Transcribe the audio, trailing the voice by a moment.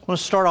want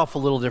to start off a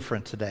little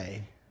different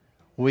today.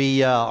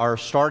 We are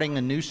starting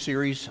a new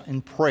series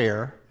in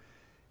prayer,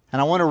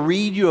 and I want to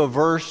read you a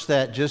verse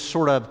that just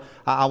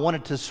I want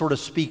it to sort of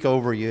speak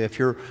over you. If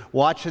you're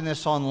watching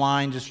this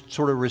online, just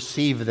sort of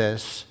receive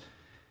this.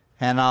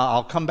 And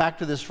I'll come back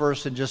to this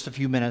verse in just a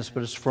few minutes,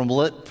 but it's from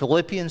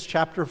Philippians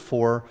chapter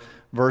 4,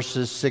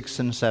 verses 6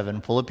 and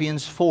 7.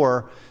 Philippians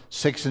 4,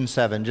 6 and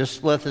 7.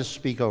 Just let this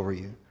speak over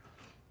you.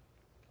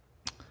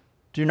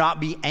 Do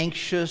not be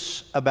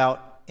anxious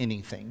about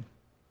anything.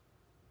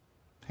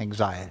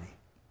 Anxiety.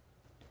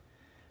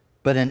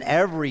 But in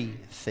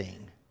everything,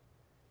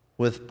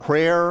 with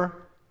prayer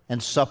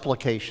and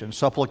supplication.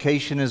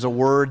 Supplication is a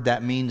word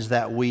that means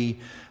that we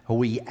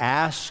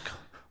ask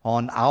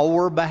on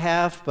our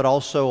behalf, but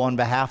also on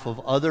behalf of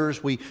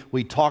others. We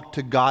talk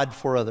to God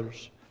for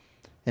others.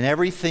 And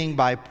everything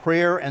by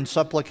prayer and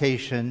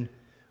supplication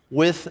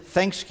with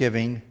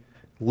thanksgiving,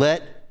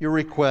 let your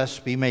requests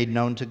be made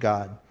known to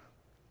God.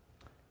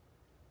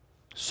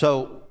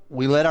 So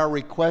we let our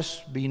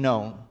requests be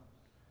known.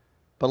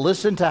 But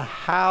listen to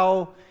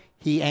how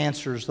He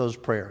answers those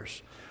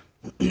prayers.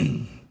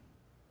 And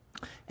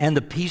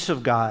the peace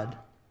of God,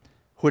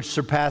 which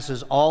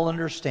surpasses all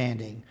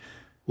understanding,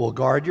 will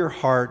guard your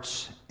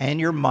hearts and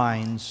your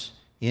minds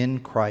in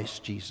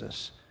Christ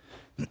Jesus.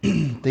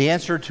 The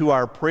answer to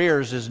our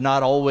prayers is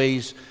not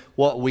always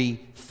what we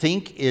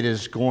think it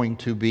is going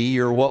to be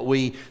or what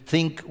we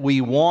think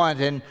we want.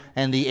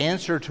 And the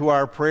answer to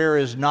our prayer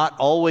is not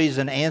always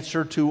an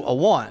answer to a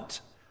want.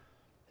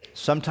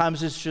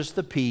 Sometimes it's just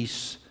the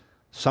peace.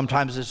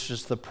 Sometimes it's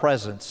just the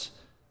presence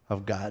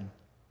of God.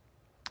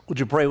 Would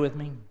you pray with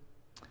me?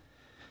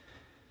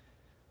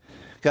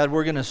 God,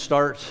 we're going to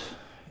start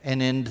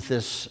and end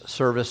this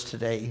service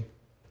today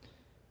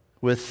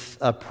with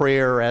a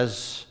prayer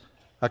as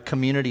a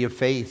community of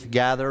faith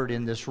gathered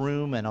in this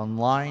room and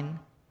online.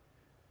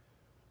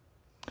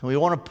 And we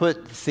want to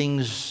put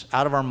things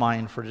out of our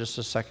mind for just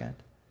a second.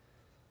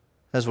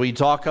 As we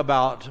talk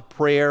about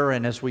prayer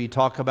and as we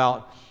talk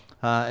about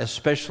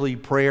especially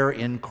prayer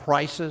in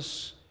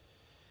crisis,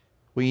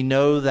 we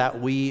know that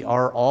we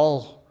are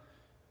all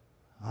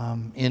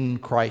in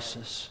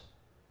crisis.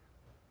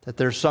 That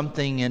there's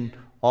something in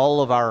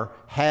all of our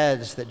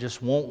heads that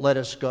just won't let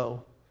us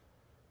go.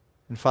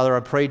 And Father,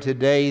 I pray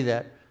today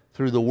that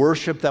through the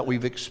worship that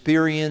we've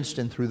experienced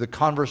and through the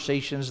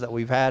conversations that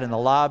we've had in the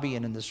lobby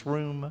and in this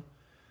room,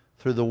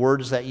 through the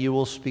words that you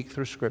will speak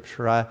through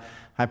Scripture,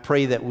 I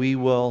pray that we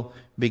will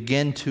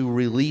begin to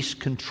release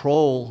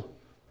control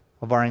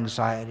of our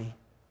anxiety,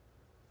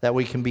 that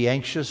we can be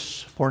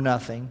anxious for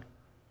nothing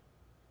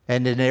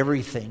and in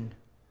everything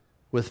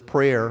with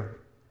prayer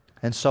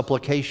and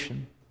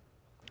supplication,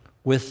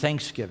 with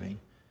thanksgiving.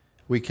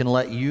 We can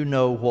let you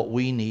know what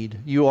we need.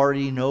 You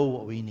already know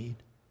what we need.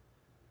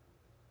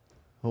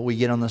 But we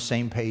get on the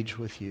same page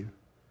with you.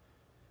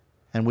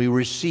 And we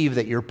receive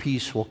that your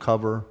peace will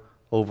cover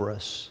over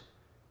us.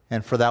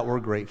 And for that we're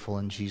grateful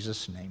in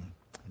Jesus' name.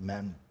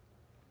 Amen.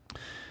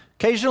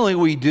 Occasionally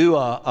we do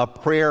a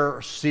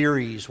prayer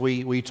series.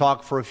 We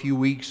talk for a few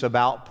weeks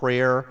about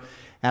prayer.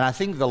 And I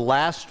think the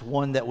last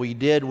one that we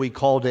did, we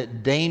called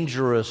it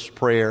Dangerous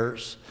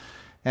Prayers.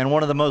 And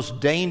one of the most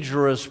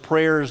dangerous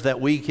prayers that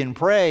we can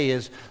pray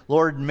is,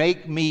 Lord,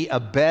 make me a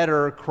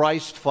better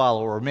Christ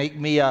follower. Make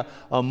me a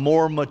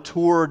more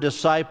mature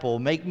disciple.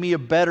 Make me a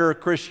better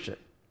Christian.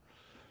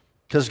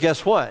 Because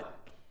guess what?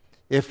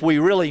 If we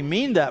really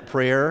mean that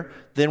prayer,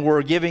 then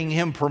we're giving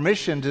Him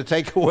permission to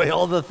take away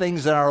all the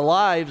things in our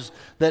lives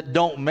that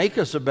don't make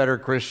us a better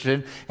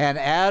Christian and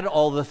add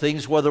all the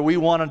things, whether we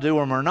want to do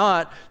them or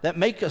not, that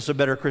make us a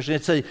better Christian.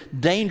 It's a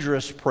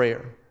dangerous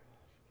prayer.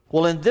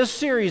 Well, in this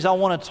series, I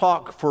want to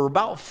talk for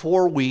about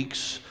 4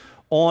 weeks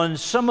on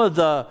some of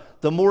the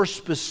more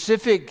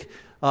specific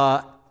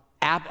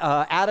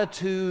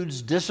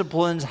attitudes,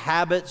 disciplines,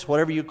 habits,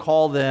 whatever you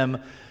call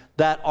them,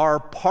 that are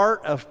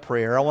part of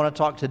prayer. I want to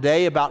talk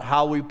today about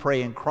how we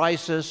pray in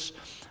crisis.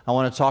 I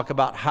want to talk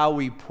about how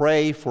we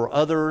pray for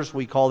others.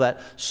 We call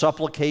that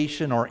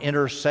supplication or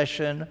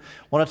intercession. I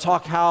want to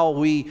talk how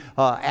we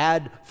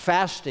add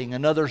fasting,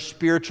 another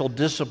spiritual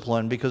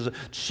discipline, because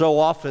so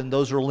often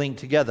those are linked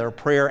together,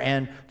 prayer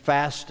and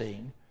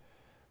fasting.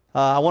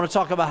 I want to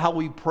talk about how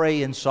we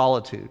pray in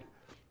solitude,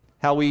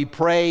 how we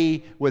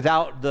pray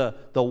without the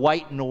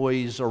white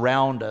noise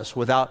around us,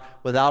 without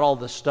all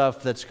the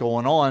stuff that's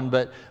going on.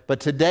 But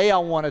today I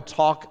want to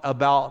talk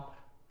about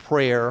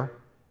prayer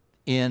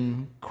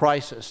in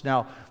crisis.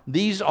 Now,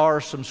 these are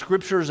some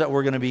scriptures that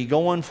we're going to be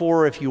going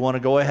for. If you want to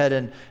go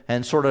ahead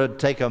and sort of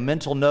take a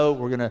mental note,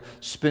 we're going to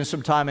spend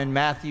some time in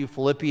Matthew,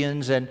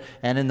 Philippians, and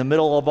in the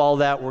middle of all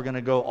that, we're going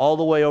to go all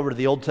the way over to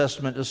the Old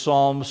Testament to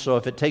Psalms. So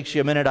if it takes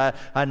you a minute,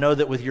 I know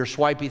that with your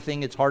swipey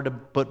thing, it's hard to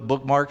put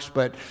bookmarks,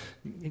 but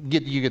you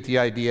get the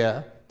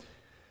idea.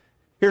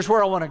 Here's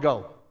where I want to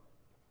go.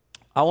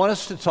 I want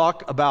us to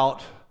talk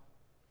about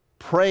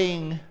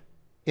praying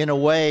in a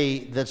way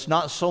that's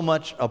not so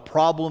much a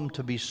problem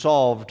to be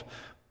solved,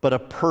 but a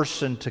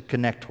person to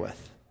connect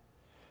with.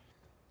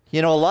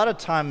 You know, a lot of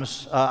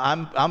times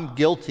I'm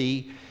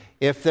guilty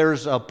if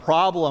there's a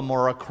problem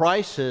or a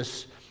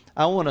crisis,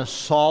 I want to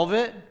solve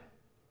it,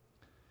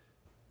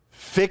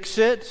 fix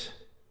it,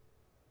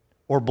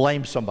 or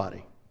blame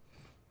somebody.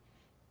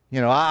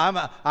 You know,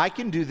 I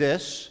can do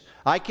this.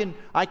 I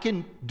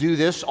can do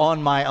this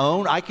on my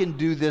own. I can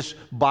do this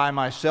by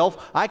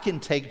myself. I can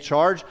take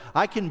charge.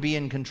 I can be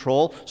in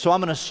control. So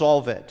I'm going to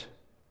solve it,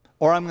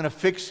 or I'm going to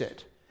fix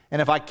it.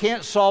 And if I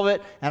can't solve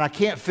it and I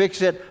can't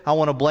fix it, I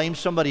want to blame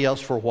somebody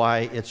else for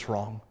why it's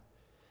wrong.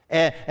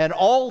 And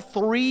all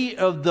three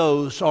of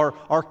those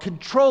are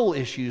control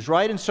issues,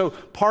 right? And so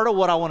part of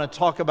what I want to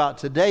talk about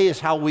today is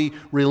how we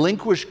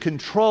relinquish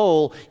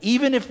control,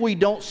 even if we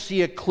don't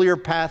see a clear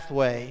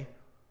pathway,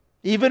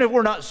 even if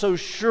we're not so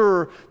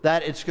sure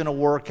that it's going to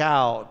work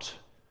out,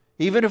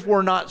 even if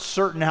we're not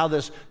certain how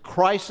this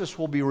crisis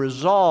will be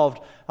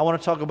resolved. I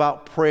want to talk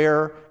about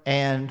prayer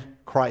and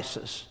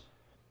crisis.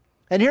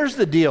 And here's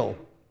the deal.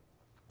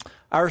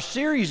 Our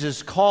series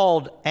is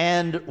called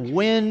 "And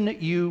When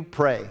You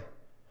Pray."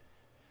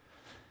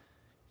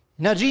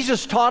 Now,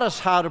 Jesus taught us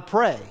how to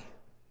pray.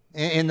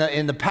 In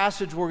the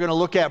passage we're going to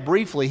look at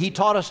briefly, He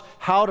taught us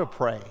how to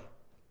pray.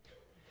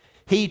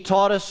 He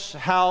taught us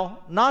how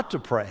not to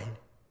pray.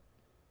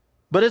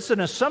 But it's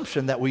an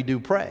assumption that we do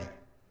pray.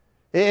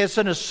 It's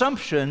an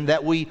assumption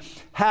that we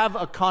have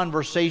a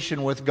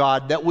conversation with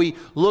God, that we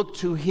look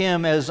to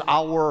Him as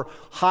our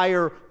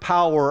higher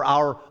power,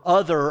 our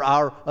other,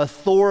 our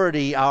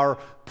authority, our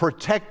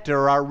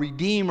protector, our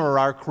redeemer,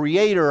 our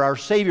creator, our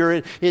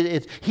savior.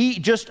 He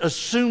just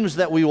assumes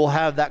that we will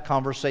have that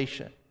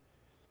conversation.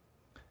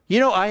 You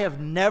know, I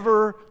have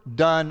never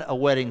done a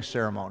wedding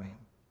ceremony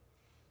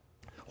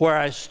where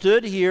I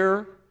stood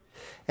here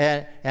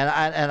and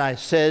I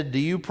said, "Do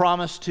you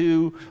promise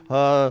to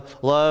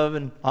love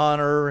and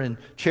honor and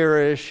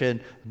cherish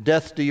and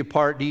death do you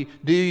part? Do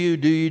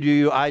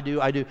you? I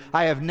do.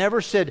 I have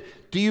never said,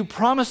 "Do you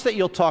promise that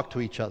you'll talk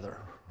to each other?"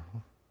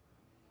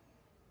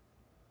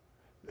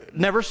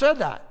 Never said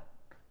that.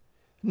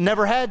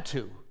 Never had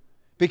to.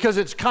 Because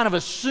it's kind of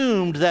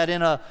assumed that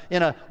in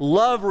a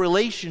love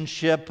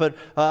relationship,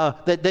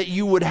 that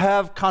you would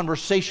have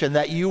conversation,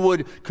 that you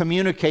would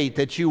communicate,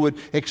 that you would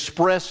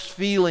express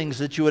feelings,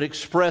 that you would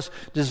express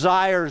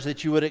desires,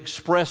 that you would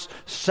express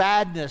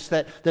sadness,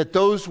 that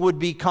those would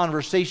be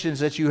conversations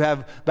that you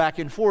have back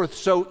and forth.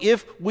 So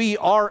if we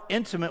are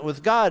intimate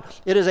with God,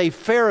 it is a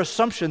fair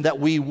assumption that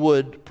we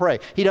would pray.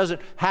 He doesn't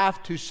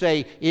have to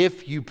say,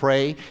 "If you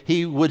pray."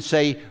 He would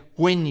say,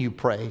 "When you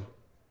pray."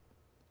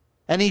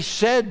 And He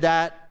said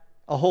that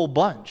a whole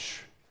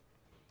bunch.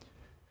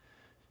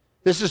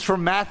 This is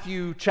from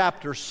Matthew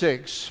chapter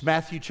 6.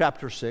 Matthew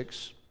chapter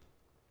 6.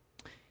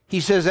 He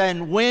says,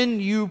 "And when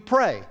you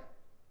pray."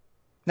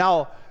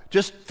 Now,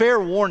 just fair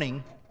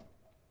warning,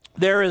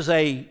 there is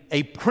a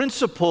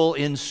principle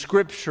in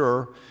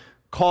Scripture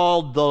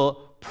called the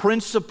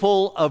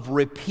principle of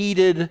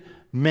repeated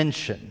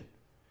mention.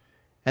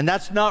 And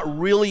that's not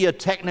really a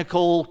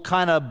technical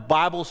kind of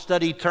Bible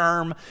study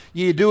term.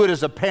 You do it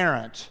as a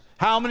parent.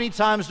 How many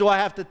times do I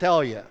have to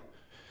tell you?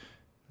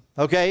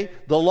 Okay?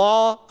 The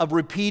law of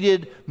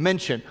repeated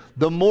mention.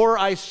 The more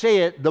I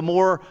say it, the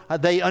more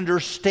they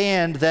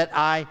understand that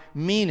I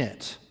mean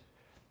it.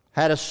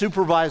 I had a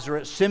supervisor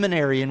at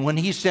seminary, and when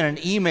he sent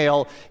an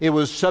email, it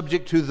was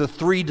subject to the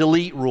 3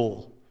 delete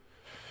rule.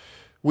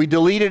 We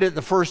deleted it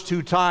the first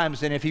 2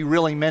 times, and if he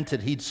really meant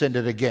it, he'd send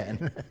it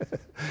again.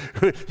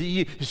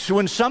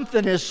 When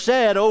something is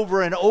said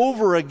over and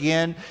over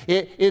again,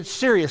 it's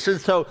serious. And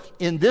so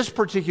in this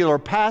particular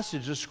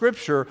passage of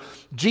Scripture,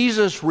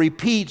 Jesus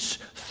repeats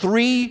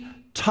 3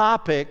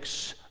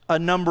 topics a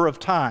number of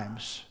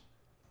times.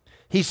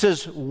 He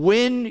says,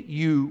 when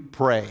you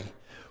pray,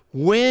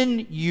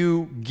 when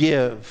you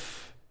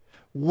give,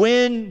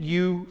 when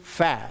you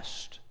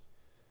fast.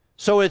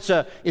 So it's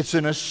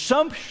an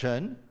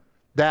assumption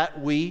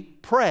that we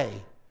pray.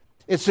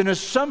 It's an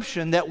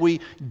assumption that we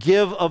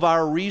give of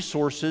our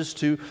resources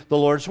to the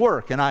Lord's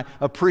work. And I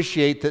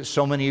appreciate that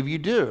so many of you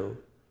do.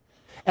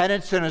 And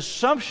it's an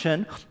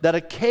assumption that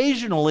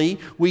occasionally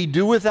we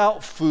do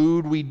without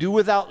food, we do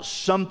without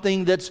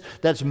something that's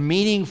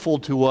meaningful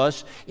to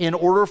us in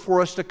order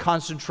for us to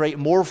concentrate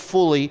more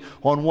fully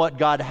on what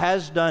God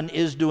has done,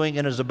 is doing,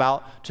 and is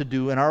about to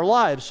do in our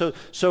lives.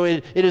 So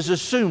it is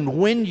assumed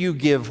when you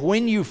give,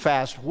 when you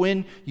fast,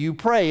 when you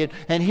pray.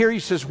 And here he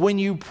says, when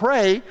you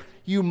pray,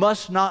 you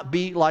must not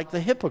be like the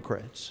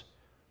hypocrites.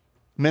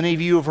 Many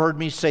of you have heard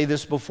me say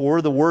this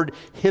before. The word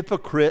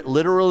hypocrite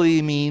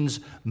literally means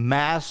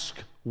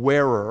mask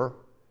wearer.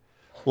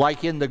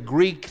 Like in the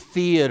Greek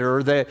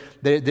theater,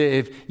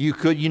 if you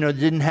could,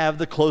 didn't have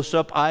the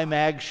close-up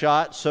IMAG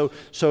shot. So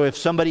if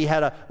somebody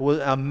had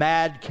a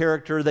mad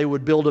character, they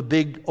would build a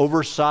big,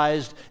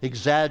 oversized,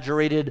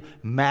 exaggerated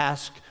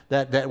mask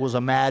that was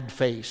a mad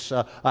face,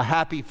 a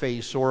happy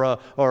face, or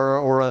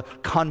a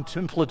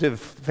contemplative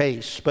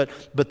face.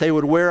 But they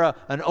would wear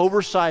an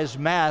oversized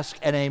mask,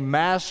 and a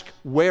mask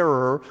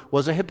wearer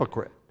was a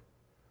hypocrite.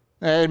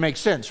 It makes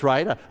sense,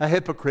 right? A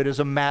hypocrite is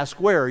a mask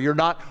wearer. You're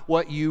not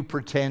what you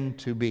pretend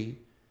to be.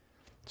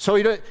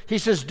 So he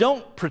says,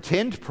 don't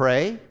pretend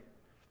pray.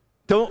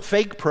 Don't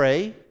fake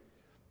pray.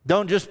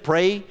 Don't just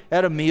pray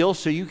at a meal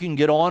so you can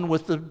get on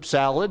with the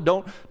salad.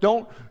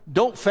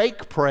 Don't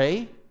fake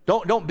pray.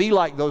 Don't be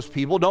like those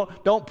people.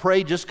 Don't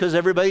pray just because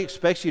everybody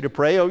expects you to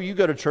pray. Oh, you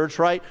go to church,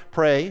 right?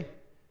 Pray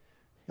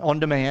on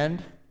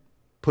demand.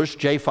 Push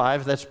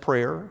J5, that's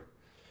prayer.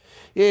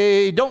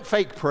 Don't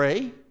fake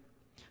pray,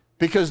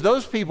 because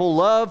those people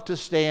love to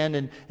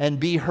stand and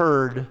be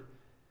heard.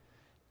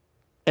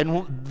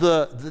 And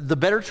the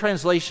better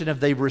translation, if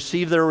they've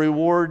received their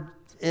reward,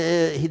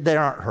 they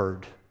aren't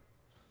heard.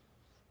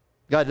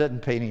 God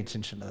doesn't pay any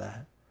attention to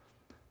that.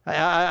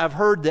 I've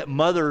heard that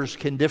mothers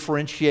can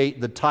differentiate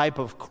the type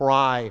of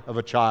cry of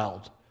a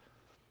child.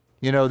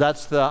 You know,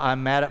 that's the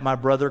 "I'm mad at my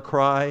brother"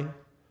 cry.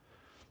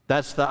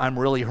 That's the "I'm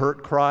really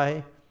hurt"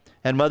 cry.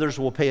 And mothers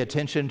will pay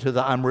attention to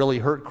the "I'm really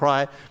hurt"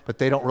 cry, but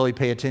they don't really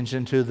pay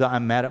attention to the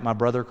 "I'm mad at my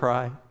brother"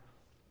 cry.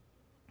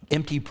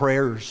 Empty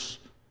prayers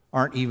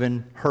aren't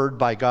even heard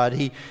by God.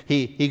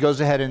 He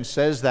goes ahead and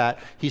says that.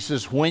 He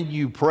says, when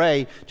you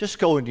pray, just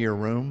go into your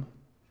room.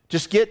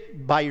 Just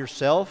get by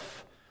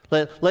yourself.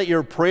 Let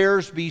your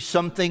prayers be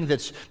something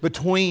that's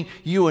between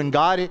you and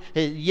God.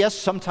 Yes,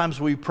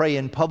 sometimes we pray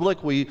in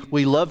public. We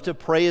love to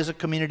pray as a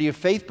community of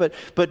faith, but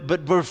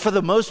for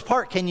the most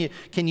part, can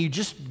you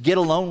just get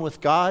alone with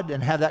God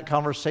and have that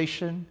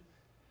conversation?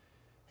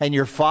 And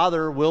your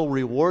Father will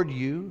reward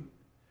you.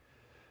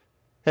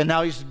 And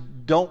now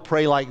don't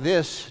pray like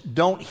this.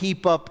 Don't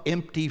heap up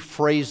empty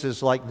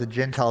phrases like the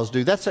Gentiles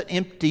do. That's an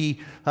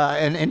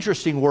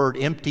interesting word,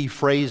 empty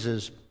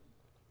phrases.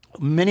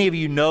 Many of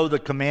you know the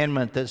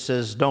commandment that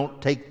says don't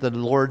take the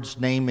Lord's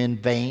name in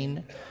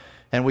vain.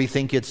 And we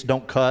think it's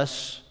don't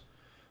cuss,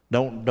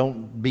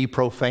 don't be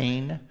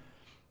profane.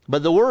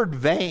 But the word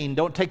vain,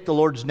 don't take the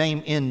Lord's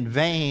name in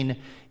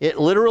vain, it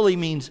literally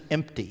means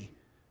empty.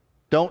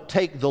 Don't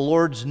take the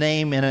Lord's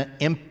name in an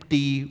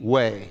empty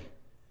way.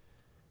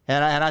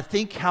 And I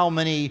think how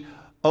many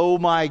 "oh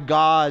my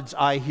gods"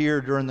 I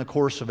hear during the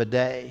course of a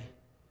day.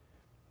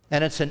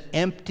 And it's an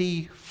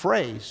empty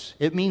phrase.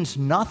 It means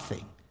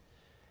nothing.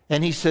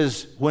 And he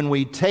says, when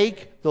we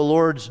take the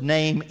Lord's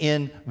name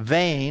in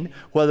vain,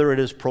 whether it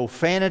is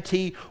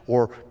profanity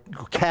or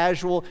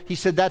casual, he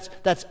said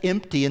that's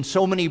empty. And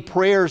so many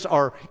prayers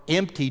are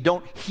empty.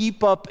 Don't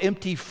heap up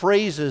empty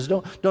phrases.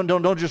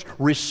 Don't just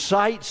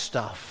recite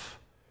stuff.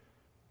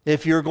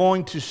 If you're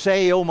going to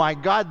say, "oh my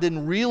God,"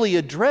 then really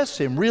address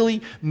Him,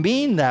 really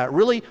mean that,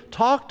 really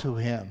talk to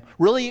Him,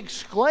 really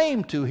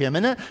exclaim to Him.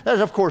 And that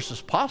of course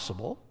is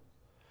possible.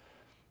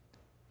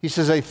 He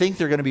says, "I think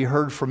they're going to be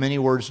heard for many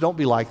words. Don't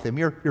be like them.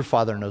 Your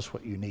Father knows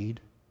what you need."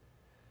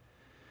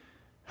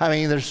 I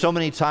mean, there's so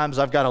many times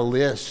I've got a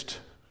list,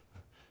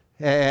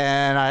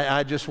 and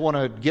I just want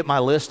to get my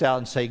list out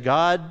and say,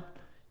 "God,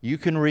 you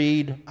can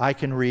read, I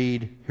can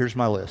read, here's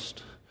my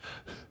list."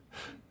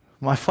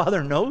 My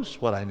Father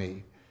knows what I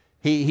need.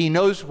 He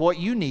knows what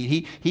you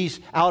need. He's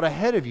out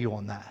ahead of you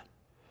on that.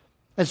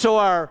 And so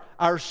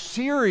our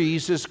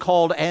series is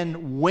called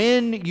 "And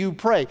When You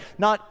Pray."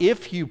 Not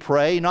if you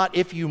pray, not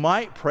if you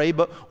might pray,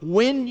 but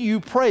when you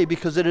pray,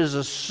 because it is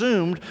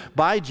assumed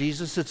by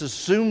Jesus, it's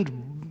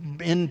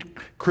assumed in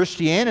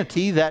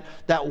Christianity that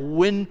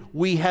when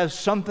we have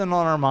something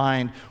on our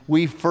mind,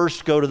 we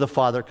first go to the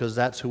Father, because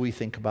that's who we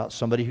think about,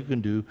 somebody who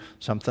can do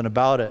something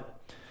about it.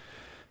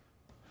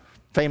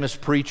 Famous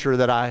preacher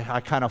that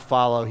I kind of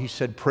follow, he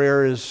said,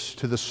 prayer is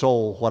to the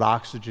soul what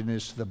oxygen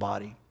is to the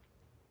body.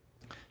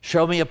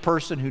 Show me a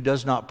person who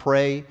does not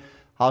pray,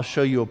 I'll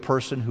show you a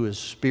person who is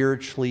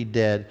spiritually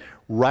dead.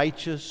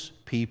 Righteous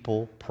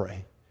people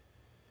pray.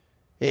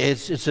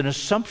 It's an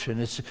assumption.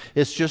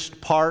 It's just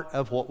part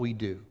of what we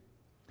do.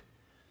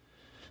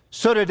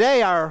 So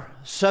today our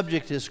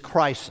subject is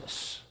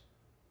crisis.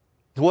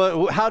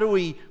 How do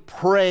we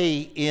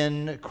pray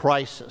in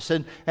crisis?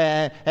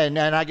 And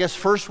I guess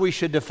first we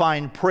should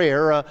define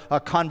prayer, a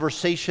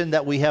conversation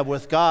that we have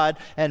with God,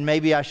 and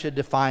maybe I should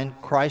define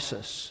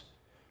crisis.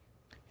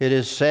 It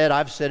is said,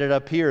 I've said it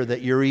up here,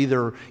 that you're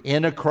either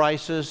in a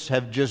crisis,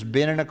 have just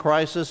been in a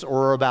crisis,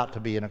 or are about to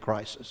be in a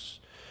crisis.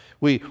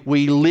 We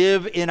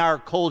live in our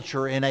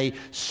culture in a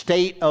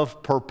state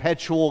of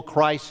perpetual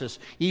crisis.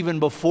 Even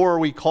before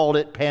we called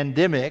it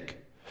pandemic,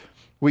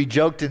 we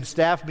joked in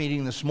staff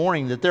meeting this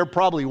morning that there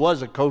probably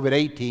was a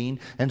COVID-18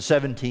 and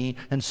 17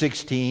 and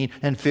 16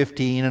 and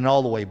 15 and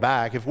all the way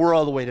back. If we're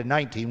all the way to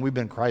 19, we've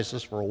been in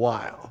crisis for a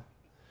while.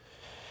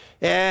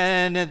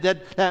 And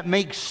that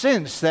makes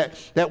sense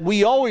that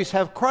we always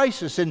have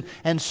crisis,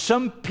 and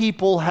some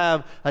people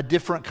have a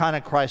different kind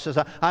of crisis.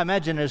 I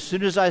imagine as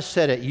soon as I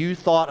said it, you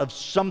thought of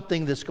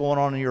something that's going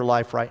on in your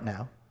life right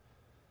now.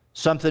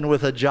 Something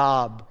with a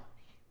job,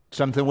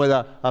 something with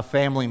a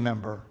family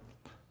member,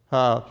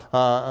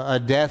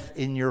 a death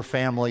in your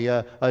family,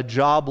 a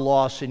job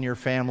loss in your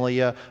family,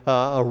 a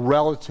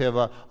relative,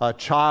 a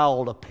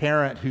child, a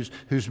parent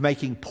who's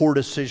making poor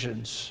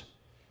decisions.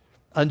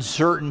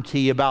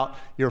 Uncertainty about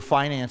your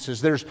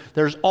finances.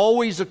 There's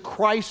always a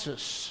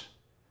crisis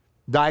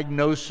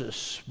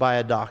diagnosis by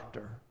a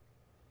doctor.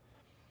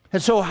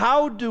 And so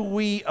how do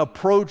we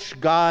approach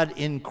God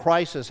in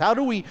crisis? How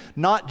do we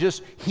not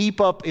just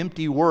heap up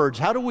empty words?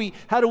 How do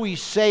we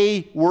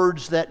say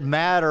words that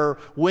matter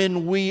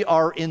when we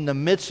are in the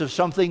midst of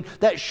something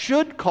that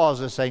should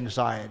cause us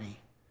anxiety?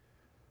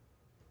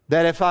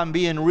 That if I'm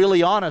being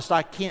really honest,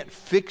 I can't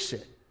fix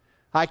it.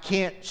 I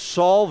can't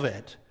solve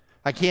it.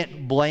 I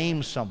can't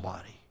blame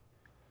somebody.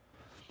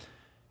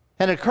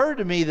 And it occurred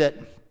to me that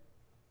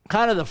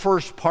kind of the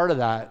first part of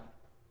that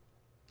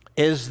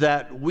is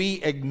that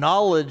we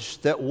acknowledge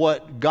that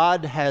what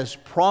God has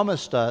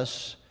promised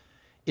us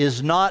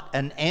is not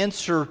an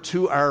answer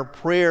to our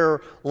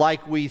prayer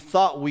like we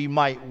thought we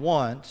might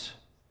want,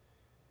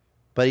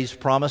 but He's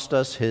promised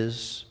us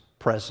His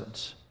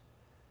presence.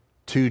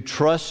 To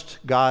trust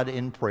God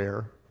in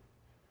prayer,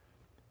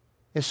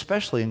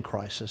 especially in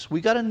crisis. We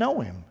got to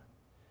know Him.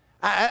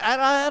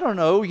 I don't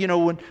know,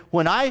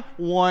 when I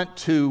want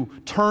to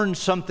turn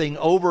something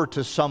over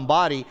to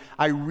somebody,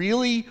 I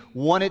really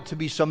want it to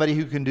be somebody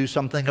who can do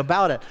something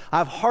about it.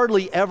 I've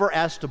hardly ever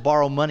asked to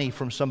borrow money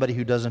from somebody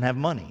who doesn't have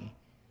money.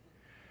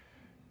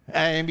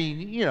 I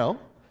mean,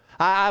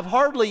 I've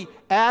hardly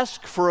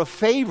asked for a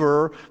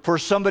favor for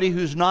somebody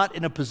who's not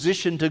in a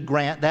position to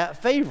grant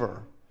that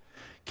favor.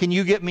 Can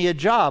you get me a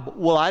job?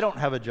 Well, I don't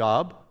have a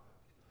job.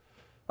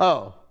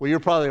 Oh, well, you're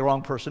probably the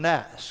wrong person to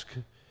ask.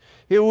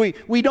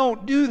 We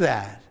don't do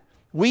that.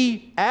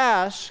 We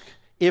ask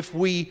if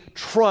we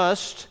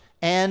trust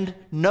and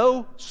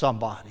know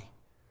somebody.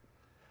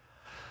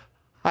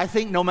 I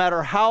think no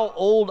matter how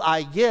old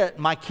I get,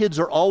 my kids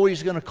are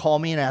always going to call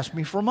me and ask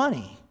me for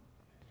money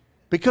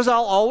because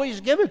I'll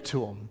always give it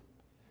to them.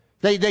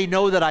 They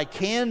know that I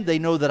can. They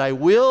know that I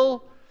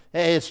will.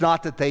 It's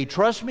not that they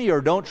trust me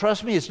or don't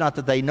trust me. It's not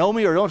that they know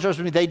me or don't trust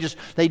me. They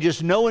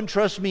just know and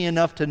trust me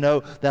enough to know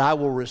that I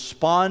will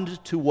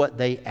respond to what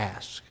they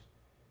ask.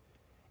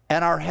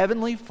 And our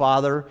Heavenly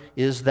Father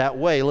is that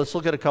way. Let's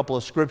look at a couple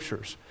of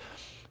scriptures.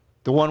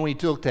 The one we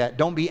looked at,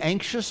 don't be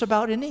anxious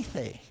about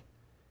anything.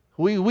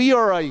 We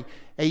are a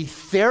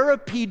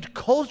therapied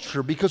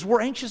culture because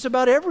we're anxious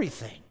about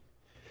everything.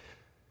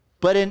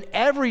 But in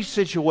every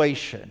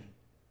situation,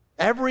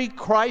 every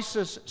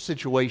crisis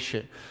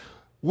situation,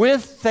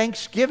 with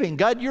thanksgiving,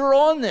 God, you're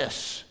on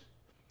this.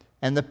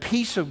 And the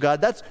peace of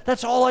God,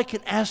 that's all I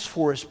can ask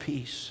for is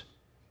peace.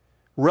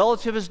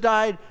 Relative has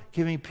died,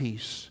 give me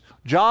peace.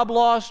 Job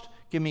lost,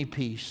 give me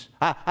peace.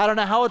 I don't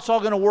know how it's all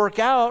going to work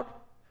out.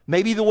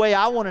 Maybe the way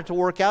I want it to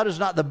work out is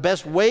not the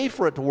best way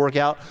for it to work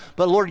out.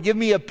 But Lord, give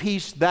me a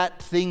peace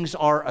that things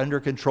are under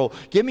control.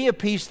 Give me a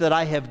peace that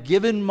I have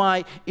given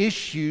my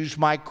issues,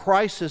 my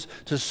crisis,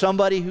 to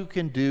somebody who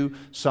can do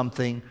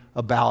something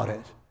about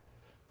it.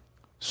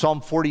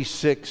 Psalm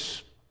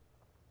 46,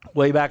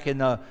 way back in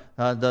the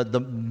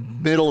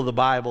middle of the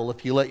Bible.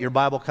 If you let your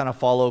Bible kind of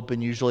fall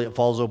open, usually it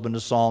falls open to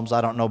Psalms.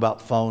 I don't know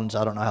about phones.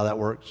 I don't know how that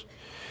works.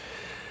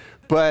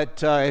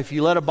 But if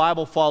you let a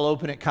Bible fall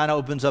open, it kind of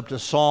opens up to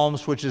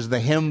Psalms, which is the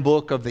hymn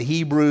book of the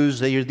Hebrews.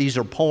 These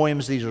are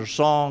poems. These are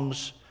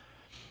songs.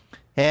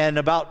 And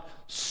about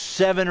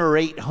 700 or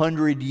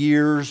 800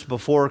 years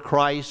before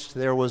Christ,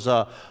 there was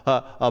a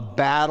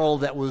battle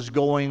that was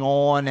going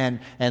on,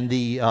 and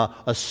the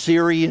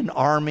Assyrian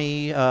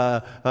army,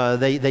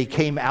 they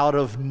came out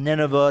of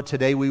Nineveh.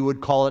 Today we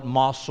would call it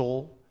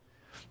Mosul.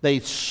 They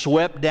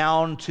swept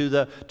down to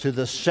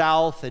the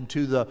south and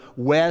to the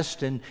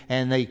west, and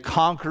they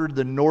conquered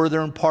the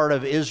northern part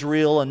of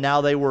Israel. And now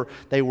they were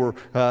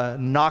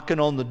knocking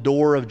on the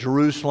door of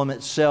Jerusalem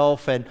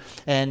itself, and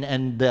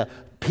the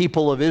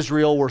people of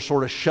Israel were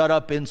sort of shut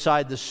up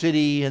inside the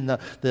city, and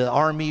the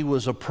army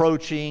was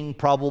approaching,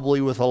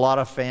 probably with a lot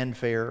of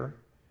fanfare.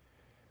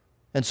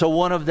 And so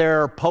one of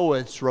their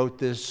poets wrote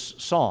this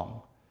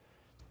song,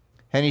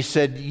 and he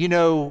said,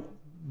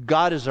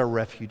 God is our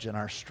refuge and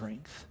our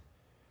strength.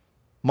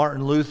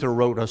 Martin Luther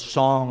wrote a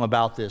song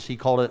about this. He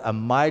called it, "A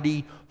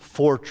Mighty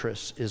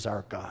Fortress is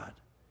Our God."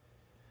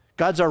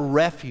 God's our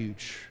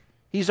refuge.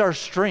 He's our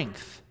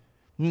strength.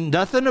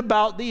 Nothing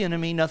about the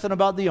enemy, nothing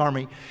about the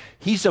army.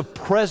 He's a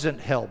present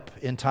help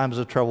in times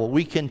of trouble.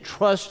 We can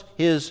trust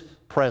His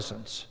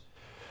presence.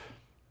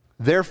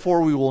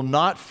 Therefore, we will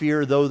not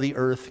fear though the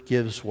earth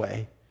gives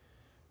way.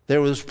 There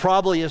was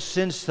probably a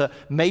sense that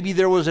maybe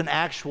there was an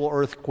actual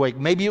earthquake.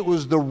 Maybe it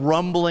was the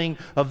rumbling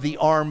of the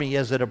army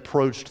as it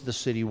approached the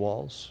city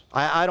walls.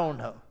 I don't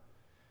know.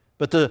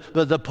 But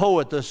the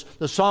poet, the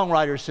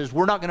songwriter says,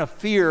 we're not going to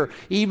fear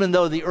even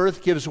though the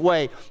earth gives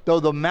way.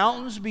 Though the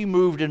mountains be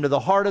moved into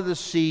the heart of the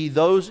sea,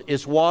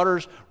 its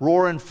waters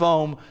roar and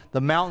foam, the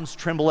mountains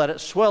tremble at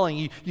its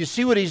swelling. You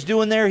see what he's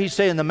doing there? He's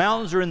saying the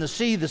mountains are in the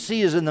sea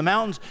is in the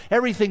mountains.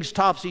 Everything's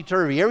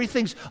topsy-turvy.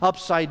 Everything's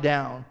upside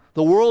down.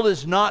 The world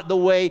is not the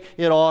way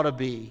it ought to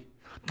be.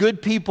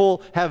 Good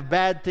people have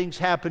bad things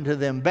happen to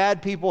them.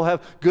 Bad people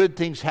have good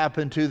things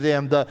happen to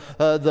them.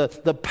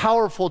 The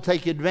powerful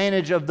take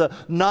advantage of the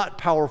not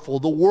powerful.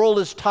 The world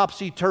is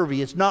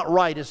topsy-turvy. It's not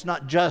right. It's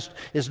not just.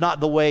 It's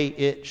not the way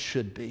it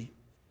should be.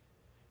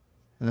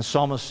 And the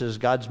psalmist says,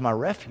 God's my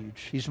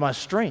refuge. He's my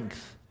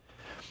strength.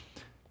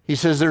 He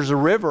says there's a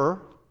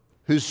river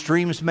whose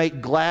streams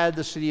make glad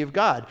the city of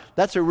God.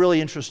 That's a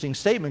really interesting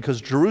statement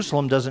because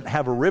Jerusalem doesn't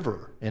have a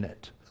river in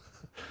it.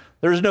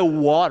 There's no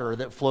water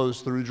that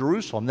flows through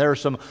Jerusalem. There are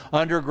some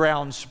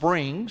underground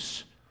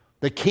springs.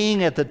 The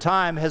king at the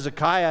time,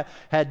 Hezekiah,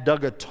 had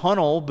dug a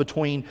tunnel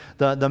between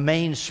the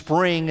main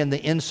spring and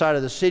the inside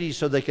of the city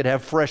so they could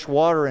have fresh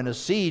water in a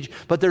siege,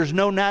 but there's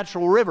no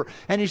natural river.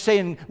 And he's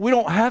saying, we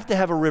don't have to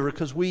have a river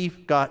because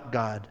we've got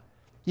God.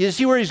 You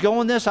see where he's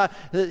going with this?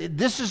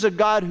 This is a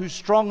God who's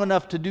strong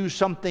enough to do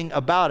something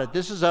about it.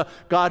 This is a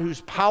God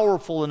who's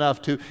powerful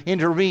enough to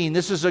intervene.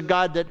 This is a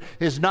God that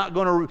is not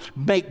going to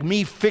make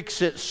me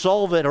fix it,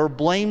 solve it, or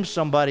blame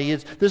somebody.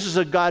 This is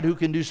a God who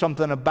can do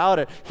something about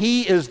it.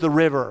 He is the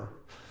river.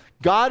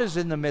 God is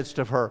in the midst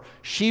of her.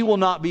 She will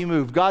not be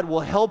moved. God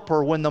will help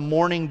her when the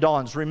morning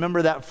dawns.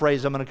 Remember that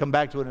phrase. I'm going to come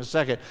back to it in a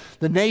second.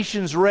 The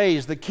nations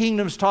raised. The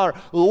kingdoms taught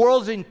her. The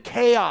world's in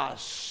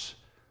chaos.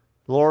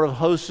 The Lord of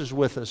hosts is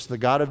with us. The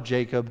God of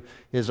Jacob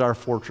is our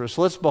fortress.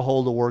 Let's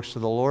behold the works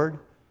of the Lord.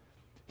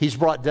 He's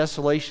brought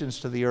desolations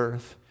to the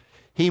earth.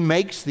 He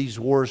makes these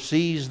wars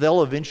cease.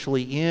 They'll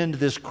eventually end.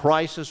 This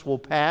crisis will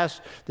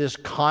pass. This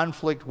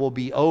conflict will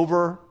be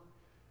over.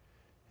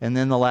 And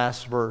then the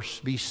last verse,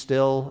 be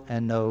still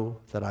and know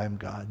that I am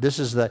God. This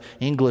is the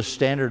English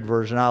Standard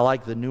Version. I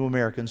like the New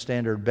American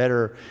Standard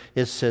better.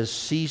 It says,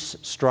 cease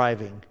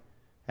striving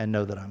and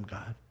know that I'm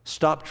God.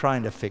 Stop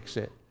trying to fix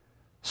it.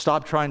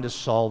 Stop trying to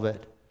solve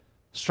it.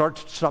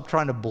 Stop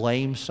trying to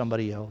blame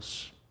somebody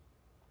else.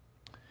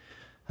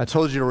 I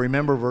told you to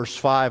remember verse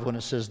 5 when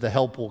it says the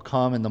help will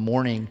come in the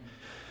morning.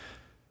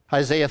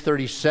 Isaiah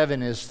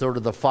 37 is sort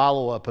of the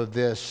follow-up of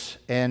this.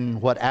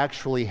 And what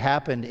actually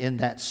happened in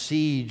that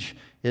siege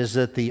is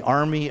that the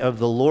army of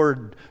the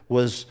Lord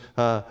was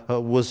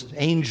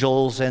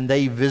angels, and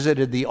they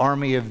visited the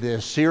army of the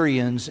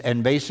Assyrians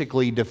and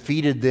basically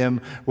defeated them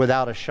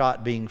without a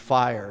shot being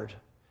fired.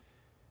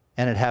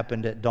 And it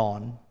happened at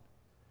dawn.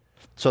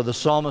 So the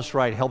psalmist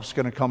writes, help's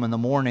going to come in the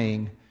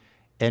morning,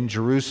 and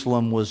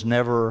Jerusalem was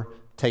never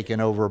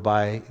taken over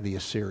by the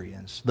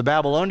Assyrians. The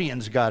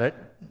Babylonians got it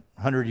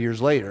 100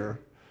 years later,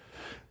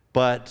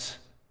 but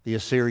the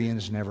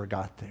Assyrians never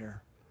got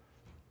there.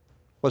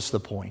 What's the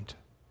point?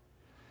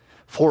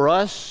 For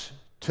us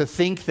to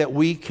think that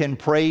we can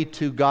pray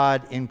to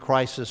God in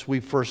crisis,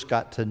 we first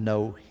got to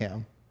know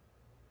Him.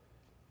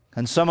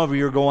 And some of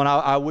you are going,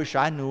 I wish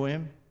I knew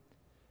Him.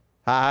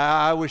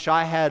 I wish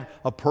I had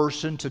a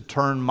person to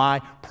turn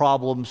my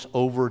problems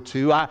over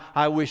to.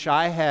 I wish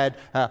I had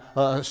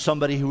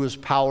somebody who was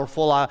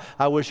powerful.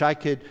 I wish I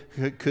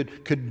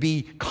could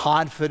be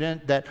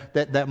confident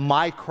that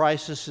my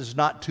crisis is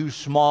not too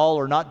small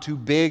or not too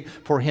big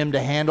for Him to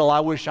handle. I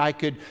wish I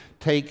could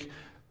take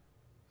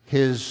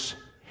His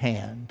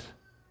hand.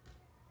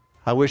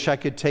 I wish I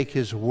could take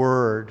His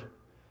word.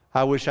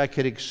 I wish I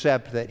could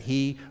accept that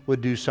He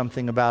would do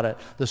something about it.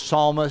 The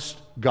psalmist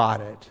got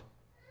it.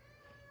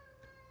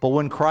 But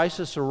when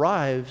crisis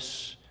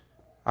arrives,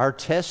 our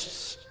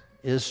test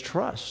is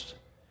trust.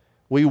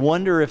 We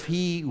wonder if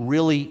He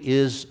really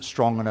is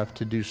strong enough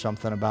to do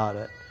something about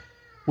it.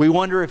 We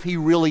wonder if He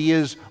really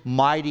is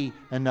mighty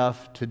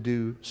enough to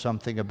do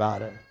something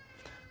about it.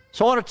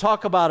 So I want to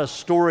talk about a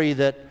story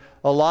that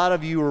a lot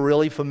of you are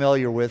really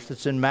familiar with.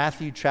 It's in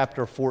Matthew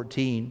chapter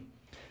 14.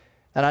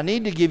 And I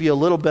need to give you a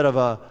little bit of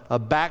a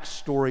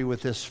backstory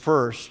with this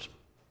first.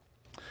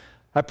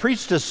 I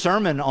preached a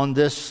sermon on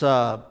this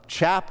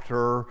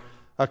chapter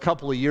a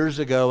couple of years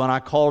ago, and I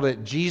called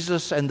it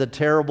Jesus and the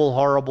Terrible,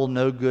 Horrible,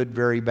 No Good,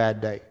 Very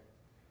Bad Day.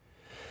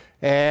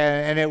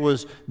 And it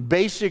was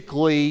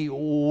basically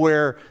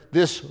where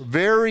this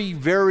very,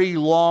 very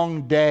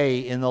long day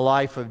in the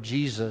life of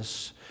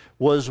Jesus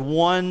was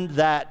one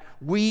that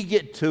we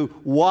get to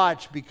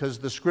watch because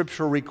the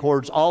Scripture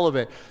records all of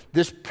it.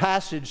 This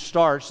passage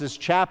starts, this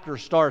chapter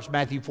starts,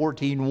 Matthew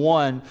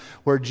 14:1,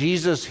 where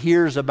Jesus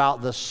hears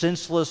about the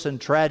senseless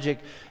and tragic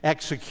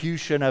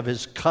execution of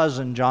his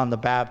cousin, John the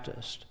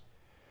Baptist.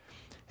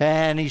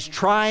 And he's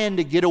trying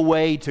to get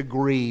away to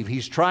grieve.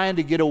 He's trying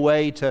to get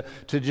away to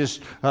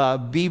just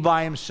be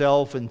by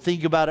himself and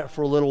think about it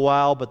for a little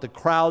while. But the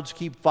crowds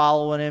keep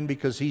following him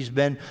because he's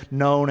been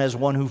known as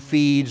one who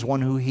feeds,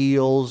 one who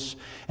heals.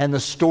 And the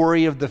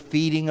story of the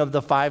feeding of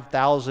the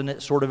 5,000,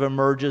 it sort of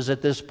emerges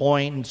at this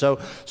point. And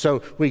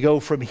so we go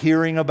from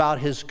hearing about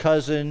his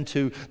cousin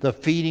to the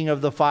feeding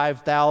of the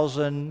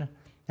 5,000.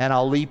 And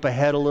I'll leap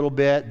ahead a little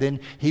bit. Then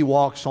he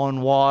walks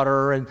on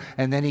water, and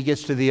then he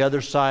gets to the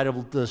other side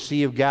of the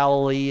Sea of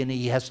Galilee, and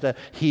he has to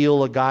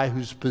heal a guy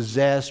who's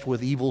possessed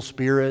with evil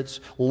spirits.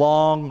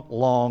 Long,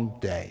 long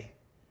day.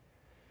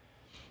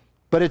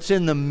 But it's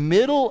in the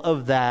middle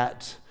of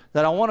that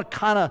I want to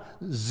kind of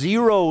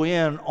zero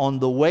in on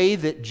the way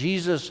that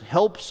Jesus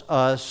helps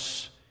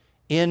us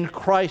in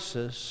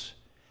crisis.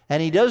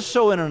 And He does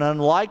so in an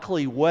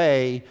unlikely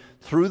way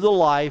through the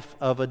life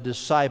of a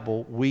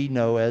disciple we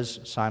know as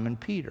Simon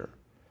Peter.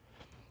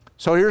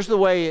 So here's the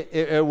way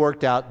it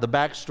worked out. The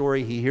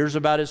backstory, he hears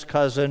about his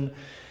cousin.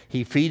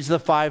 He feeds the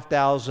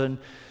 5,000.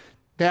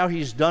 Now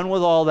he's done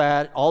with all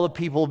that. All the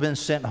people have been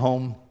sent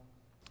home.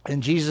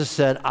 And Jesus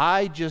said,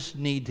 I just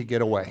need to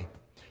get away.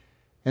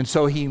 And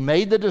so he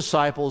made the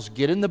disciples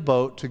get in the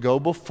boat to go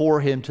before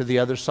him to the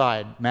other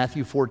side.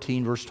 Matthew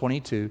 14, verse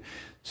 22.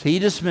 So he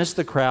dismissed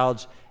the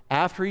crowds.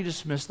 After he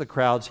dismissed the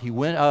crowds, he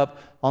went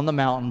up on the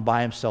mountain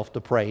by himself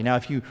to pray. Now,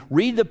 if you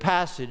read the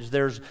passage,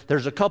 there's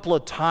a couple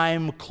of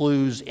time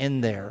clues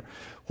in there.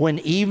 When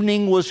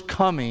evening was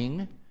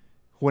coming,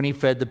 when he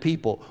fed the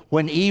people.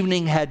 When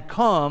evening had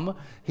come,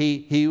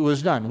 he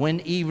was done. When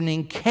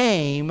evening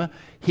came,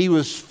 he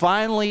was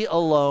finally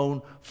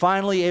alone,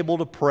 finally able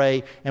to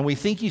pray, and we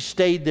think he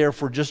stayed there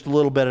for just a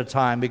little bit of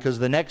time, because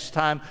the next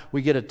time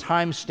we get a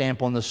time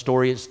stamp on the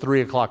story, it's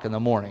 3 o'clock in the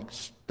morning.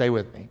 Stay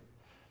with me.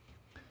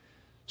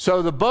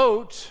 So the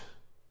boat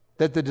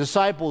that the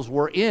disciples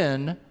were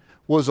in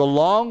was a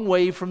long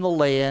way from the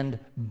land,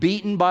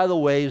 beaten by the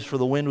waves, for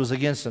the wind was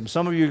against them.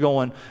 Some of you are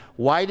going,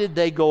 why did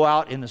they go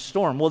out in a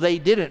storm? Well, they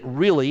didn't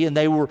really, and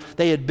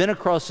they had been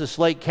across this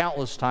lake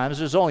countless times.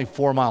 It was only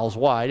 4 miles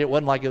wide. It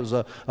wasn't like it was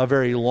a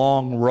very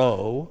long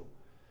row.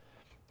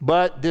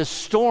 But this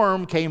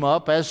storm came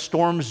up, as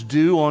storms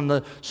do on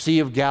the Sea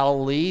of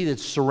Galilee.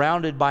 It's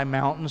surrounded by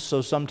mountains,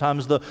 so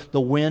sometimes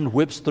the wind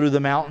whips through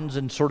the mountains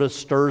and sort of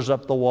stirs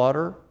up the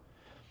water.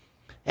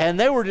 And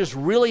they were just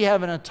really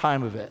having a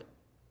time of it.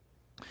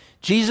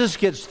 Jesus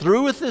gets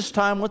through with this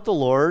time with the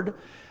Lord.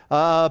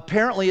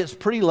 Apparently it's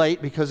pretty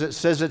late, because it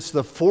says it's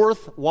the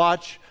 4th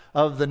watch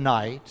of the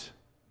night.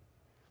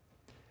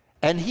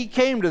 And he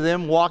came to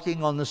them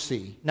walking on the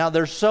sea. Now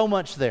there's so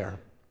much there.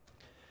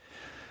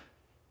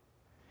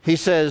 He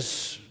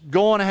says,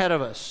 go on ahead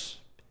of us.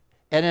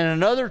 And in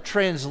another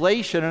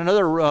translation,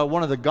 another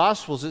one of the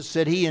Gospels, it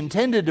said he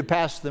intended to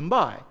pass them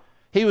by.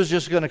 He was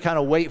just going to kind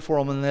of wait for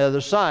them on the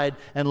other side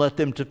and let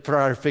them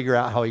try to figure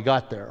out how he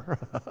got there.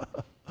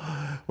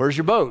 Where's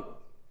your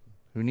boat?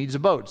 Who needs a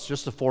boat? It's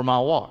just a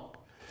 4-mile walk.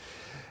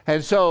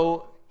 And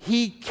so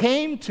he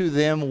came to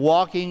them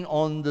walking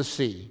on the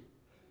sea.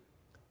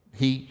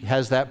 He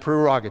has that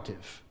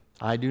prerogative.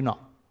 I do not.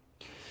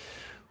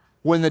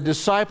 When the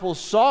disciples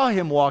saw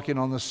him walking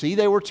on the sea,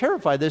 they were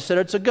terrified. They said,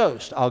 it's a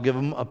ghost. I'll give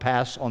them a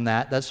pass on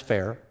that. That's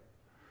fair.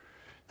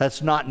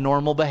 That's not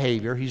normal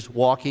behavior. He's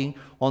walking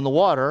on the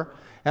water.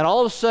 And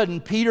all of a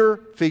sudden, Peter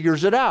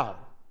figures it out.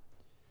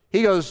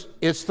 He goes,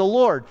 it's the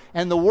Lord.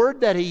 And the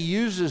word that he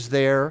uses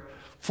there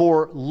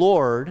for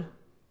Lord,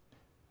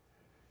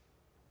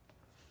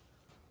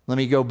 let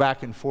me go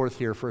back and forth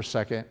here for a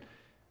second.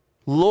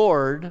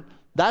 Lord,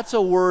 that's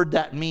a word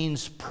that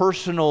means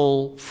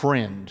personal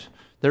friend.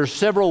 There's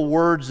several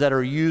words that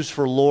are used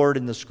for Lord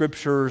in the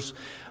Scriptures.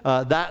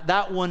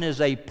 That one is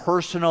a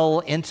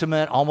personal,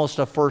 intimate, almost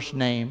a first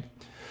name.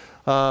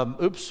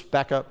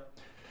 Back up.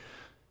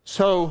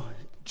 So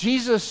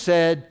Jesus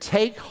said,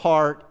 take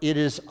heart, it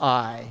is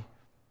I.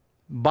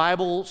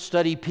 Bible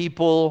study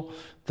people,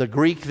 the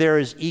Greek there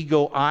is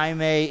ego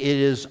eime, it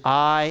is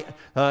I.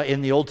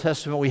 In the Old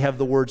Testament we have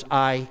the words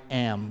I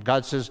am.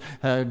 God says,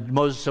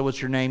 Moses said,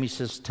 what's your name? He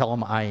says, tell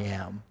him I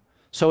am.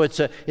 So it's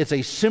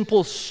a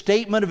simple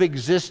statement of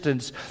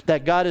existence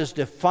that God is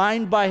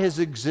defined by his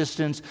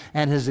existence,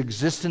 and his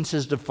existence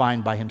is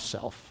defined by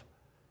himself.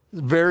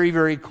 Very,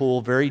 very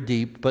cool, very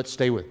deep, but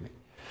stay with me.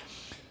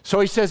 So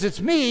he says, it's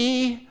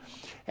me.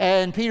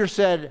 And Peter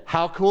said,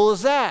 how cool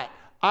is that?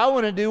 I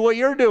want to do what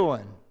you're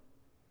doing.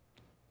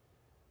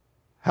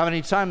 How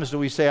many times do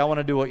we say, I want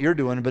to do what you're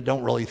doing, but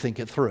don't really think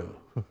it through?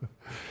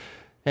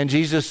 And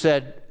Jesus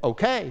said,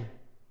 okay,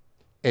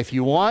 if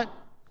you want,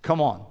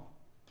 come on.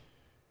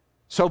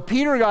 So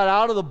Peter got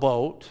out of the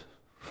boat.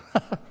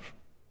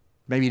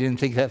 Maybe he didn't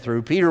think that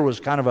through. Peter was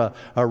kind of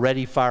a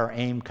ready, fire,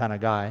 aim kind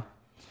of guy.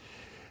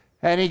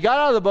 And he got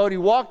out of the boat, he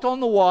walked on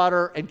the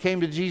water and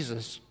came to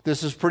Jesus.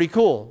 This is pretty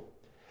cool.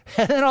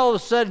 And then all of a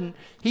sudden,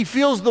 he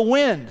feels the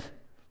wind.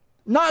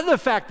 Not the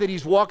fact that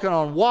he's walking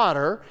on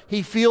water,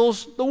 he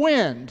feels the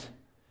wind.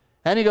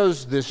 And he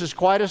goes, this is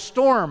quite a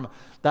storm.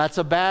 That's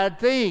a bad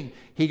thing.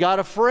 He got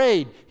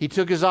afraid. He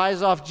took his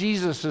eyes off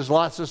Jesus, as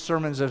lots of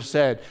sermons have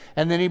said.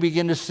 And then he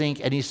began to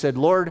sink, and he said,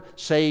 Lord,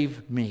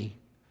 save me.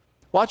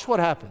 Watch what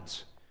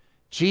happens.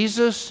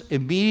 Jesus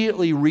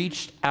immediately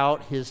reached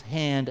out his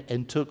hand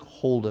and took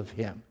hold of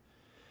him.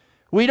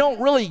 We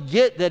don't really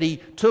get that he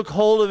took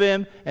hold of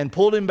him and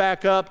pulled him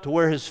back up to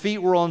where his feet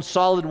were on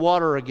solid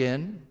water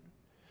again.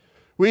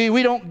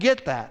 We don't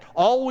get that.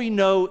 All we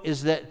know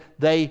is that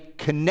they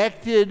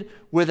connected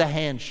with a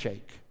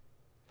handshake.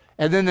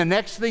 And then the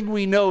next thing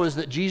we know is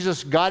that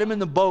Jesus got him in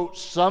the boat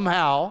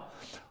somehow.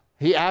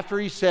 After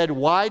he said,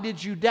 why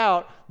did you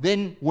doubt?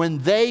 Then when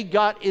they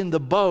got in the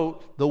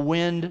boat, the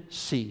wind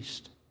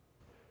ceased.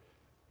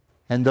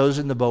 And those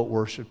in the boat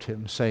worshiped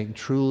him, saying,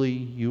 truly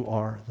you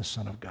are the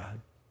Son of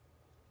God.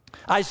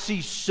 I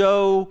see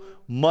so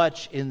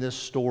much in this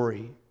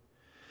story.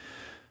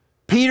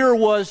 Peter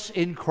was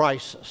in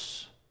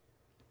crisis.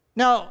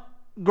 Now,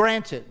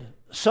 granted,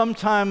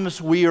 sometimes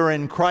we are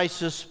in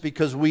crisis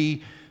because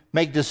we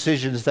make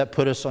decisions that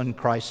put us on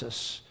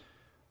crisis.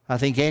 I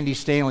think Andy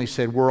Stanley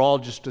said we're all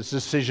just a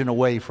decision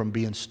away from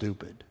being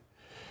stupid.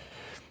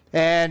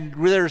 And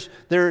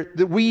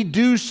we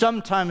do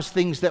sometimes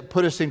things that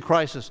put us in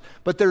crisis.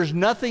 But there's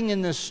nothing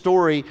in this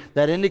story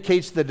that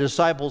indicates the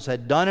disciples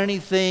had done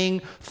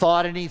anything,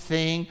 thought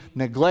anything,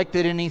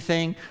 neglected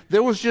anything.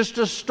 There was just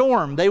a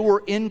storm. They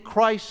were in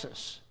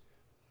crisis.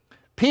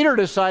 Peter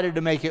decided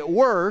to make it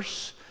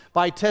worse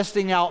by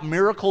testing out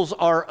miracles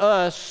are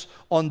us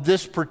on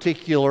this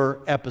particular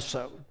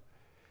episode.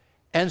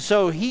 And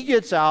so he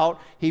gets out,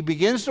 he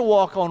begins to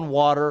walk on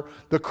water.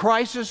 The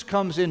crisis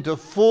comes into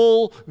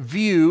full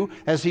view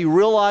as he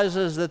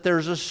realizes that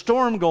there's a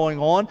storm going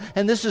on,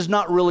 and this is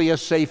not really a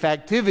safe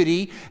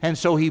activity. And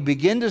so he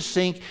began to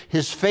sink.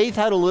 His faith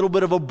had a little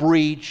bit of a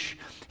breach.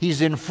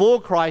 He's in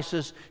full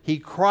crisis. He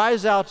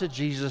cries out to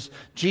Jesus.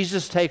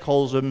 Jesus takes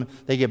hold of him.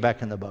 They get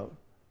back in the boat.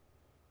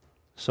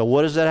 So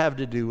what does that have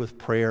to do with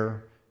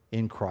prayer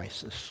in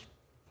crisis?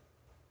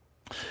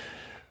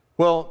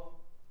 Well,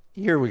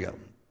 here we go.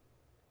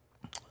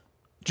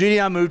 Judy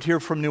and I moved here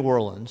from New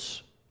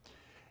Orleans,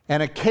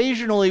 and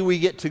occasionally we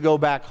get to go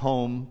back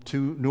home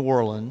to New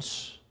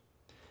Orleans.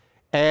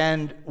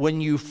 And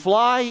when you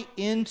fly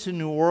into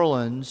New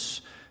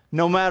Orleans,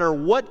 no matter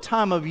what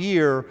time of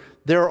year,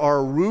 there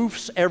are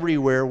roofs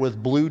everywhere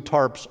with blue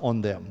tarps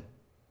on them.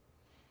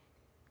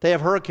 They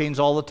have hurricanes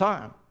all the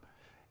time.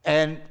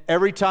 And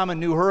every time a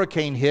new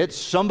hurricane hits,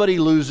 somebody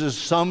loses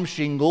some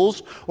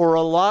shingles or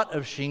a lot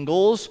of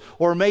shingles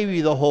or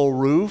maybe the whole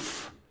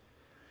roof.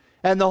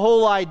 And the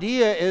whole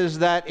idea is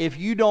that if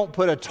you don't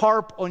put a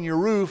tarp on your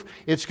roof,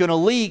 it's going to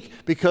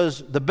leak,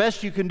 because the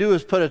best you can do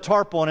is put a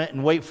tarp on it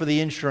and wait for the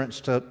insurance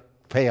to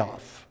pay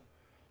off.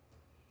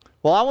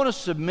 Well, I want to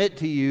submit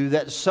to you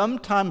that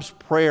sometimes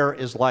prayer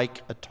is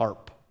like a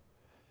tarp.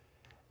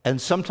 And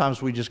sometimes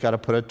we just got to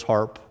put a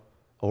tarp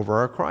over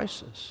our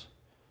crisis.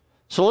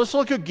 So let's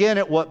look again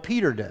at what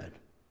Peter did.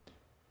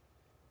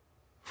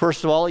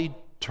 First of all, he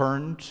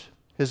turned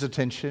his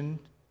attention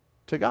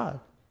to God.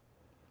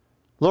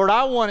 Lord,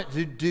 I want it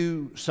to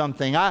do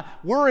something.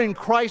 We're in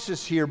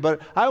crisis here,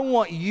 but I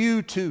want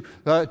you to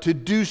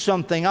do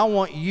something. I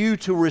want you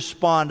to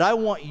respond. I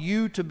want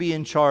you to be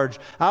in charge.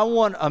 I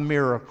want a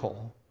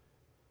miracle.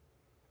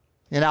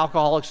 In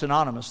Alcoholics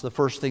Anonymous, the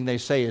first thing they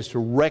say is to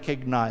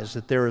recognize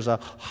that there is a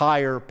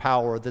higher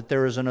power, that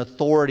there is an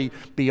authority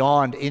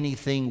beyond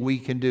anything we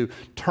can do.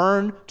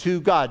 Turn to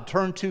God.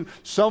 Turn to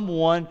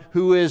someone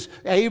who is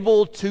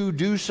able to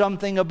do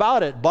something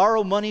about it.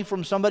 Borrow money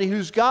from somebody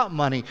who's got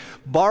money.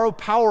 Borrow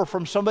power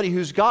from somebody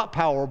who's got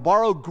power.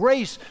 Borrow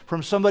grace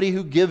from somebody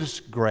who gives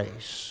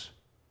grace.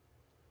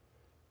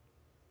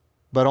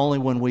 But only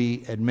when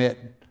we admit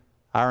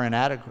our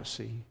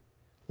inadequacy.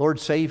 Lord,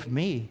 save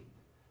me.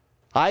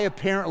 I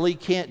apparently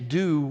can't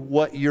do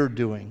what you're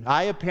doing.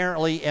 I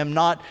apparently am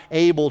not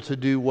able to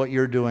do what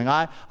you're doing.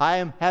 I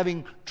am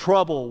having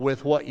trouble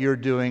with what you're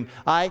doing.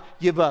 I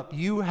give up.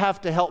 You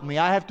have to help me.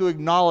 I have to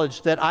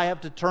acknowledge that I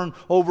have to turn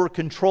over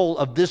control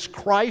of this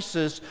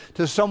crisis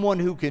to someone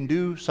who can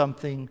do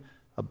something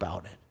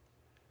about it.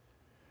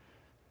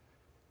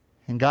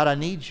 And God, I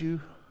need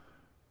you.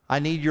 I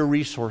need your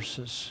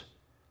resources.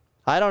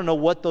 I don't know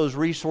what those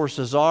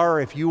resources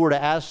are. If you were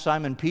to ask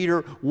Simon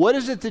Peter, what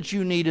is it that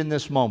you need in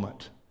this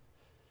moment?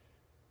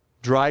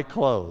 Dry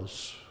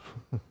clothes.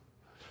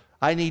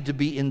 I need to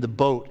be in the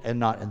boat and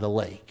not in the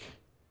lake.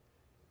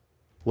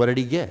 What did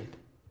he get?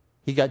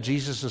 He got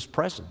Jesus'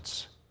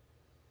 presence.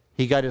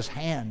 He got his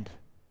hand.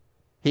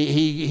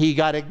 He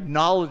got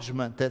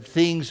acknowledgement that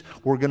things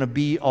were going to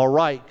be all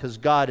right because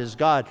God is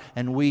God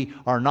and we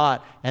are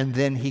not. And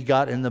then he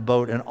got in the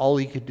boat and all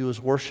he could do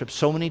is worship.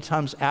 So many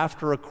times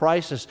after a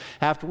crisis,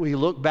 after we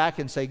look back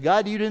and say,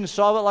 God, you didn't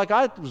solve it like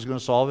I was going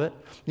to solve it.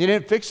 You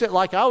didn't fix it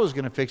like I was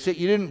going to fix it.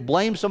 You didn't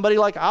blame somebody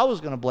like I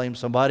was going to blame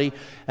somebody.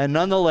 And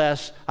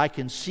nonetheless, I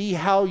can see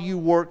how you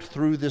worked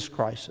through this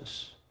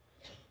crisis.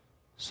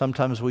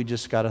 Sometimes we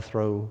just got to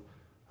throw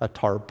a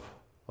tarp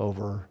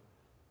over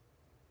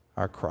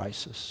our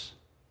crisis.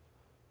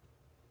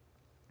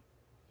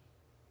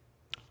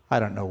 I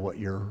don't know what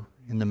you're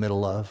in the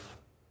middle of.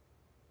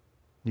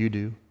 You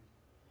do.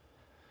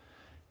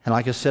 And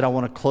like I said, I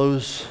want to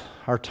close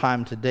our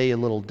time today a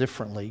little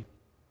differently.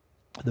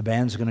 The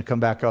band's going to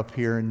come back up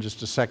here in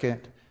just a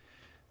second.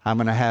 I'm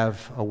going to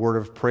have a word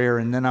of prayer,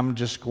 and then I'm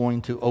just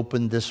going to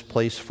open this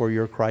place for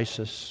your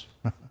crisis.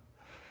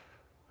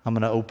 I'm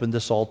going to open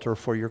this altar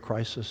for your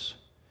crisis.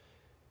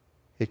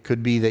 It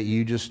could be that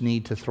you just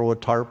need to throw a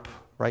tarp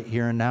right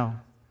here and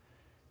now.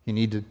 You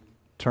need to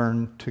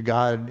turn to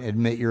God,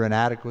 admit your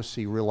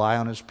inadequacy, rely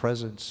on his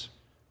presence,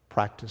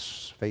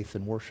 practice faith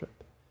and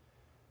worship.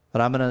 But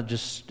I'm going to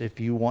just,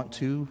 if you want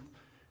to,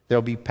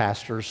 there'll be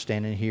pastors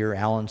standing here,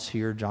 Alan's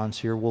here, John's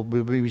here. We'll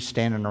be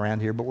standing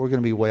around here, but we're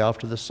going to be way off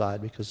to the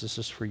side because this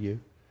is for you.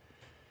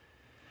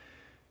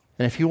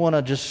 And if you want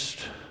to just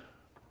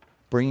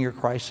bring your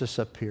crisis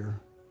up here,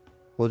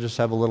 we'll just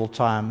have a little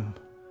time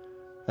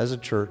as a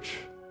church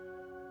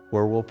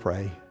where we'll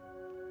pray.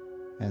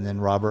 And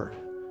then Robert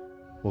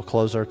will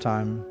close our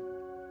time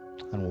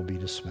and we'll be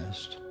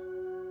dismissed.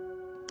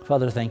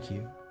 Father, thank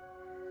you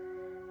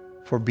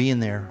for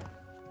being there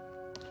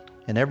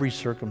in every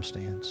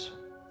circumstance.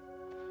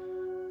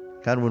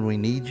 God, when we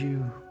need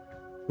you,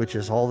 which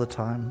is all the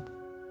time,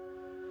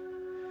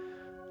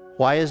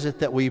 why is it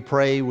that we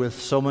pray with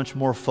so much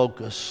more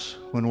focus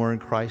when we're in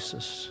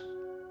crisis?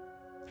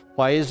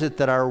 Why is it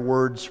that our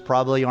words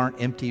probably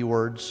aren't empty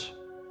words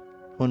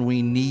when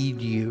we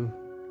need you?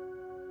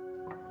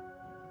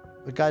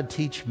 But God,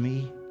 teach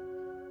me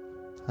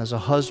as a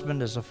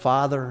husband, as a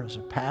father, as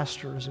a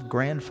pastor, as a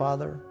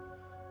grandfather.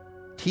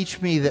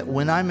 Teach me that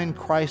when I'm in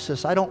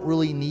crisis, I don't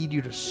really need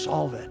you to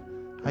solve it.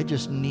 I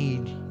just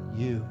need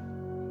you.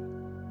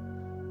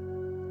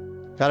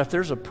 God, if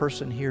there's a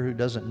person here who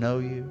doesn't know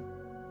you,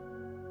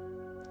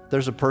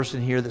 there's a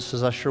person here that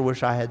says, I sure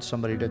wish I had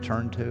somebody to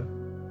turn to.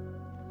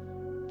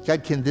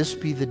 God, can this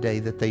be the day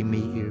that they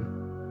meet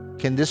you?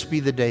 Can this be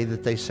the day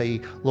that they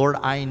say, Lord,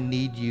 I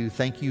need you.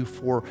 Thank you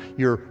for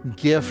your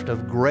gift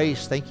of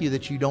grace. Thank you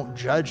that you don't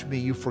judge me.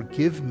 You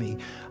forgive me.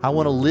 I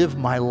want to live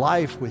my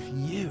life with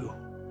you.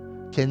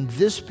 Can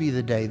this be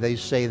the day they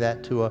say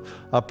that to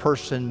a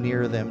person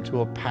near them,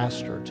 to a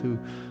pastor, to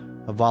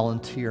a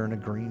volunteer in a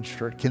green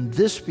shirt? Can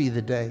this be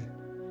the day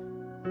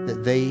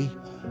that they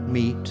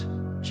meet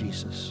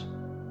Jesus?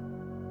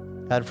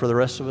 God, for the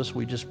rest of us,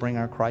 we just bring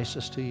our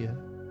crisis to you.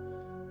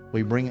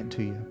 We bring it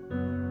to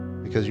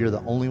you because you're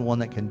the only one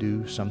that can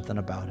do something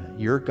about it.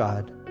 You're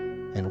God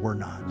and we're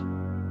not.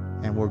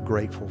 And we're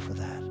grateful for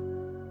that.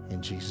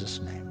 In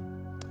Jesus' name,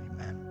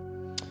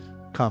 amen.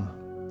 Come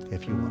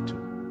if you want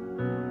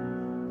to.